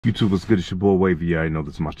YouTube, what's good? It's your boy Wavy. You already know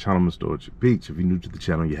this is my channel, Mr. Orchard Beach. If you're new to the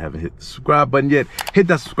channel, you haven't hit the subscribe button yet, hit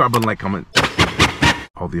that subscribe button, like, comment,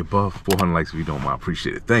 all the above. 400 likes if you don't mind.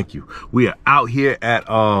 Appreciate it. Thank you. We are out here at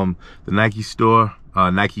the Nike store,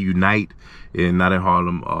 Nike Unite, not in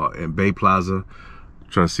Harlem, in Bay Plaza.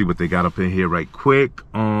 Trying to see what they got up in here right quick.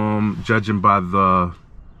 Judging by the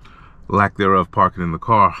lack thereof parking in the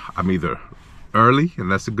car, I'm either early,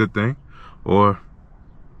 and that's a good thing, or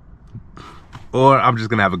I'm just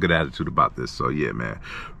gonna have a good attitude about this. So yeah, man,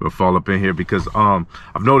 we'll fall up in here because I've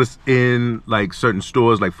noticed in like certain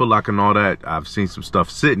stores like Foot Locker and all that, I've seen some stuff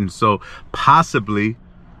sitting, so possibly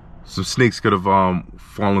some sneaks could have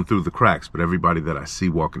fallen through the cracks. But everybody that I see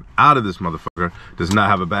walking out of this motherfucker does not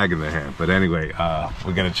have a bag in their hand. But anyway,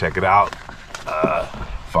 we're gonna check it out.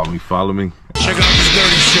 Follow me. Check out this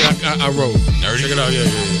dirty shit I wrote. Nerdy? Check it out, yeah.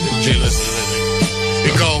 Listen.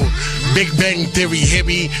 It go, Big Bang Theory,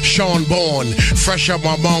 hippie, Sean Bourne. Fresh out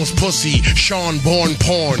my mom's pussy, Sean Bourne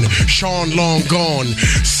porn. Sean long gone.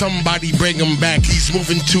 Somebody bring him back, he's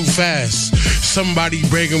moving too fast. Somebody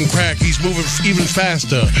bring him crack, he's moving even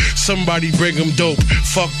faster. Somebody bring him dope,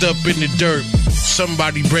 fucked up in the dirt.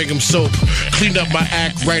 Somebody bring him soap. Clean up my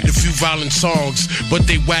act, write a few violent songs, but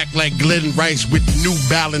they whack like Glenn Rice with New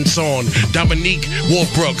Balance on. Dominique wore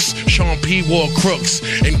Brooks, Sean P wore Crooks,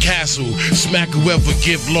 and Castle smack whoever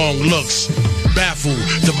give long looks. Baffled,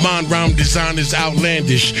 the mind rhyme design is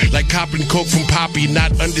outlandish, like copping coke from Poppy,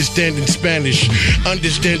 not understanding Spanish.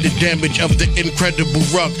 Understand the damage of the incredible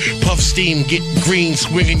ruck. Puff steam, get green,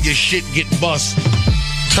 swinging your shit, get bust.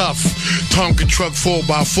 Tough, Tonka truck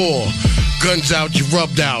 4x4. Guns out, you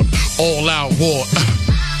rubbed out, all out war.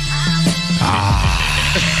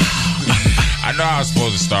 I know I was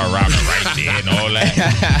supposed to start rapping right there and all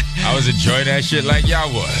that. I was enjoying that shit like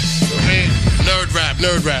y'all was. Nerd rap.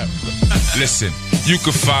 Listen, you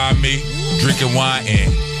can find me drinking wine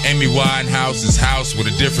in Amy Winehouse's house with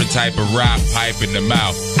a different type of rock pipe in the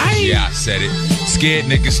mouth. Yeah, I said it. Scared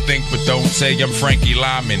niggas think, but don't say I'm Frankie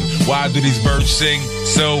Lyman. Why do these birds sing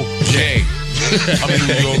so gay? I'm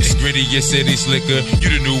New York's grittiest city slicker. You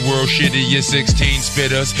the new world shittiest 16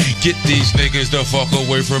 spitters. Get these niggas the fuck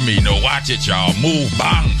away from me. No, watch it, y'all. Move,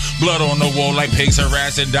 bang. Blood on the wall like pigs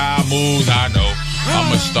harassing die moves. I know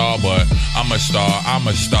I'm a star, but I'm a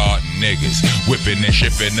star niggas. Whipping and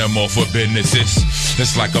shipping them off for businesses.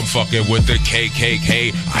 It's like I'm fucking with the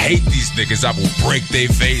KKK. I hate these niggas, I will break their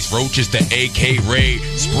face. Roaches the AK raid.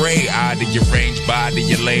 Spray out of your range, body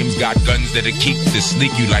your lames. Got guns that'll keep to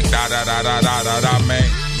sneak you like da-da-da-da-da-da-da, man.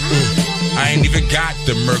 I ain't even got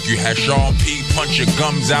the mercury. Had Sean P punch your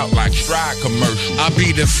gums out like Stride commercial. I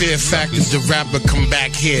be the fear factor, the rapper come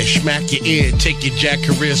back here. Smack your ear, take your jack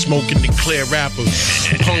career, smoking the clear rapper.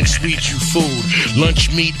 Punk sweet, you food. Lunch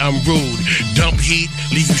meat, I'm rude. Dump heat,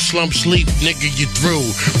 leave you slump sleep, nigga, you through.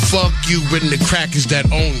 Fuck you and the crackers that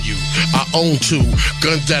own you. I own two.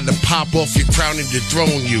 Guns that'll pop off your crown and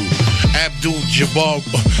dethrone you. Abdul Jabbar,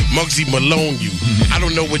 Muggsy Malone you. I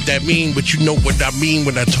don't know what that mean, but you know what I mean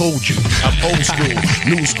when I told you. I'm old school,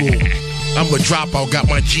 new school. I'm a dropout, got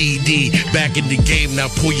my GED. Back in the game, now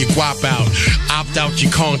pull your guap out. Opt out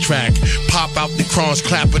your contract. Pop out the crons,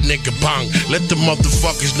 clap a nigga, bang. Let the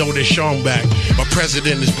motherfuckers know that Sean back. My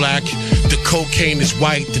president is black. The cocaine is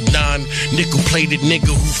white. The non-nickel-plated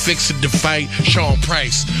nigga who fixed the fight. Sean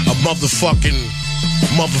Price, a motherfucker.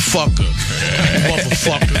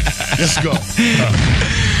 Let's go.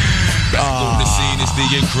 On the scene is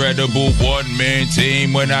the incredible one-man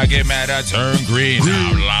team. When I get mad, I turn green.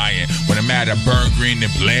 I'm lying. When I'm mad, I burn green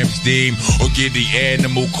and blam steam. Or get the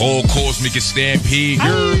animal cold, cause me a stampede.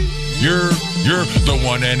 You're the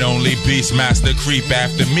one and only Beastmaster. Creep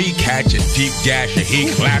after me, catch a deep gash and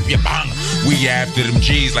he clap your bang. We after them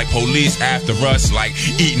G's like police after us, like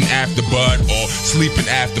eating after bud or sleeping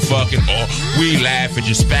after fucking, or we laugh at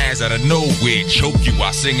your spaz out of nowhere, choke you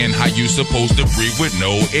while singing how you supposed to breathe with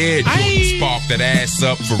no air. Spark that ass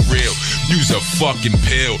up for real. Use a fucking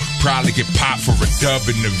pill. Probably get popped for a dub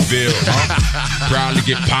in the Ville. Probably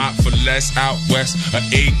get popped for less out west. An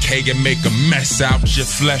AK and make a mess out your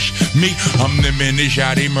flesh. Me, I'm the mini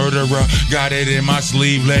shotty murderer. Got it in my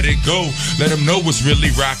sleeve, let it go. Let them know what's really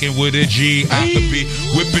rocking with a G. I could be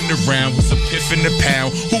whipping around with a piff in the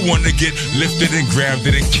pound. Who wanna get lifted and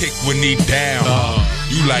grounded and kick when he down?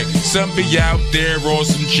 You like somebody out there on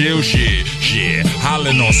some chill shit. Shit,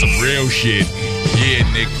 hollering on some real shit. Yeah,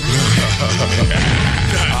 nigga.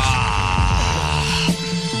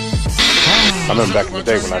 I remember back in the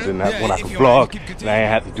day when I didn't have, when I could vlog and I ain't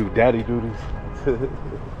have to do daddy duties.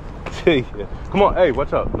 Come on, hey,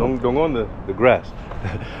 watch out! Don't go on the grass.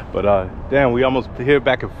 But damn, we almost here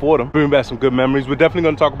back in Fordham. Bringing back some good memories. We're definitely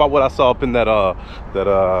gonna talk about what I saw up in that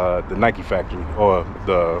the Nike factory, or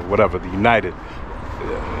the whatever, the United.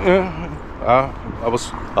 I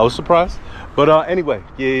was surprised. But anyway,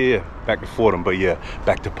 yeah, back to Fordham. But yeah,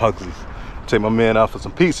 back to Pugsley's. Take my man out for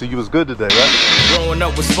some pizza. You was good today, right? Growing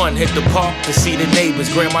up was fun, hit the park to see the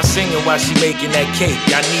neighbors. Grandma singing while she making that cake.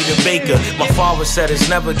 I need a baker. My father said it's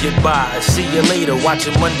never goodbye. See you later.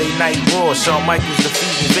 Watching Monday Night Raw. Shawn Michaels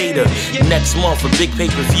defeating Vader. Next month, a big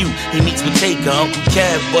pay-per-view. He meets with Taker. Uncle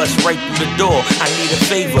Kev busts right through the door. I need a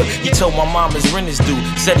favor. He told my mom his rent is due.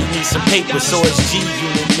 Said he needs some paper. So it's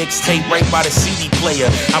G-Unit mixtape right by the CD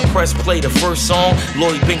player. I press play the first song.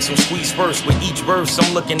 Lloyd Banks some squeeze first. With each verse,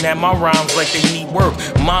 I'm looking at my rhymes like they need work.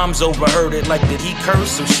 Mom's overheard it like, did he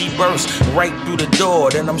curse? So she burst right through the door.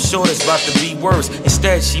 Then I'm sure it's about to be worse.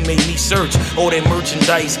 Instead, she made me search all that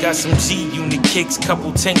merchandise. Got some G-Unit kicks,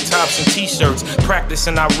 couple tank tops and t-shirts. Practice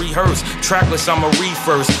and I rehearse. Trackless, I'ma read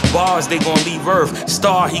first. Bars, they gon' leave Earth.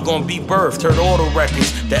 Star, he gon' be birthed. Heard all the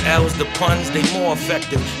records. The L's, the puns, they more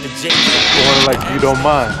effective. The J. Like, you don't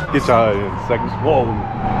mind. Get y'all in seconds forward.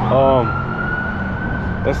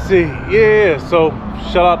 Let's see. Yeah, so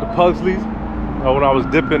shout out to Pugsley's. When I was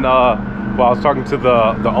dipping, while I was talking to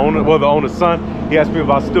the owner, well, the owner's son, he asked me if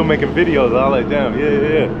I was still making videos. I was like, damn,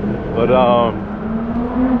 yeah. But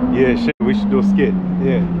yeah, shit, we should do a skit.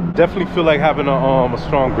 Yeah, definitely feel like having a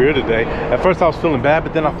strong beer today. At first I was feeling bad,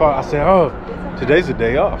 but then I said, oh, today's a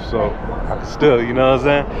day off, so I can still, you know what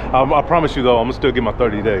I'm saying? I promise you though, I'm gonna still get my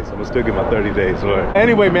 30 days. I'm gonna still get my 30 days. Right?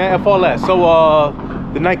 Anyway, man, F all that. So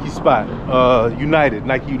the Nike spot,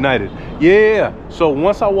 Nike United. Yeah. So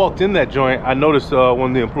once I walked in that joint, I noticed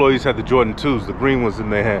one of the employees had the Jordan 2s, the green ones in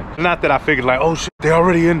their hand. Not that I figured like, oh shit, they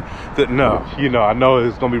already in the, no, you know, I know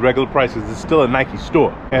it's gonna be regular prices. It's still a Nike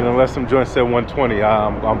store. And unless some joint said 120,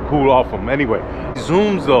 I'm cool off them. Anyway,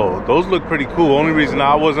 Zooms though, those look pretty cool. Only reason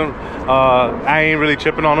I wasn't, I ain't really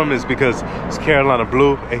chipping on them is because it's Carolina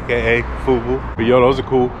Blue, AKA FUBU. But yo, those are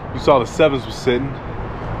cool. You saw the 7s was sitting.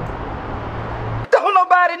 Don't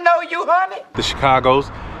nobody know you, honey. The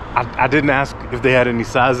Chicagos, I didn't ask if they had any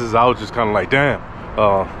sizes. I was just kind of like, damn,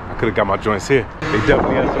 I could have got my joints here. They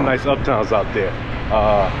definitely had some nice uptowns out there.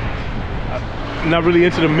 Not really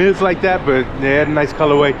into the mids like that, but they had a nice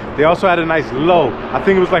colorway. They also had a nice low. I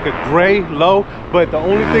think it was like a gray low, but the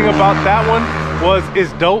only thing about that one was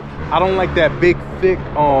it's dope. I don't like that big, thick,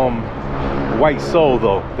 white sole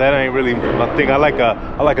though. That ain't really my thing. I like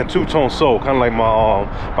a two-tone sole, kind of like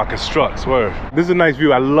my Constructs. Word. This is a nice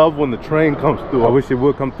view. I love when the train comes through. I wish it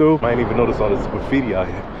would come through. I ain't even notice all this graffiti out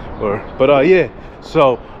here. Word. But yeah.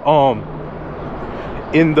 So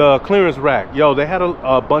in the clearance rack, yo, they had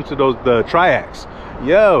a bunch of those, the triacs.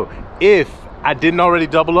 Yo, if I didn't already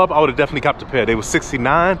double up, I would have definitely copped a pair. They were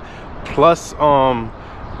 $69 plus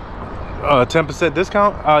 10%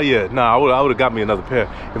 discount. Yeah, nah, I would have got me another pair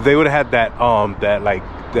if they would have had that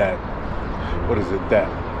what is it, that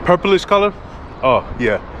purplish color. Oh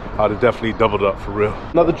yeah, I would have definitely doubled up for real.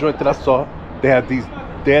 Another joint that I saw, they had these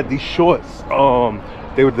shorts.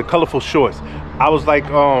 They were the colorful shorts. I was like,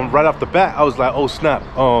 right off the bat, I was like, oh snap,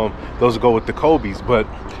 those go with the Kobe's. But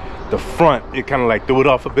the front, it kind of like threw it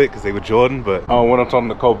off a bit because they were Jordan. But when I'm talking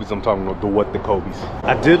the Kobe's, I'm talking about the Kobe's.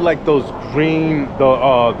 I did like those green, the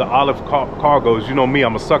olive cargos. You know me,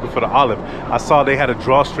 I'm a sucker for the olive. I saw they had a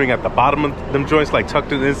drawstring at the bottom of them joints, like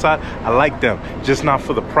tucked in the inside. I like them, just not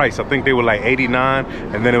for the price. I think they were like $89,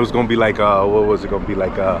 and then it was gonna be like, what was it gonna be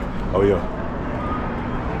like? Oh yeah.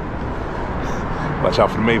 Watch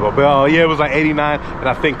out for the Maybach. But yeah, it was like $89, and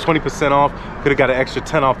I think 20% off. Could have got an extra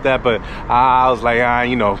 10 off that, but I was like,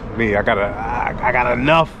 you know me, I got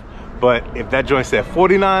enough. But if that joint said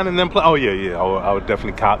 49 and then play, oh yeah, I would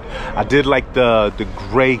definitely cop. I did like the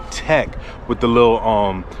gray tech with the little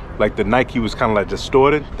like the Nike was kind of like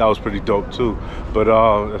distorted. That was pretty dope too. But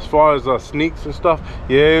as far as sneaks and stuff,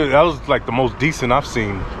 yeah, that was like the most decent I've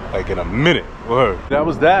seen like in a minute. Word. That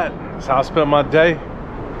was that. That's how I spent my day.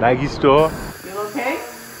 Nike store. Okay?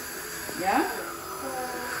 Yeah?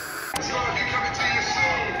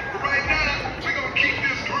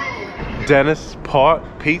 Dennis Park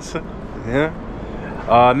Pizza.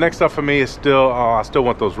 Yeah. Next up for me is still I still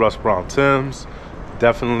want those Russ Brown Timbs.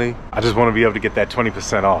 Definitely. I just want to be able to get that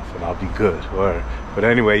 20% off and I'll be good. Word. But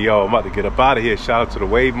anyway, yo, I'm about to get up out of here. Shout out to the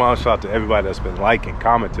Wave Mom. Shout out to everybody that's been liking,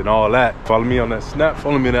 commenting, all that. Follow me on that Snap.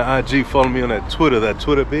 Follow me on that IG. Follow me on that Twitter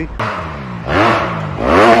B.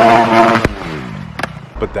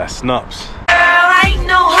 But that Snups. Girl, ain't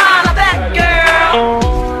no holler back, girl.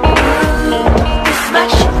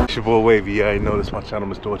 It's your boy Wavy. Yeah, I know this my channel,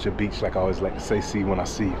 Mr. Orchard Beach. Like I always like to say, see you when I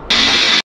see you.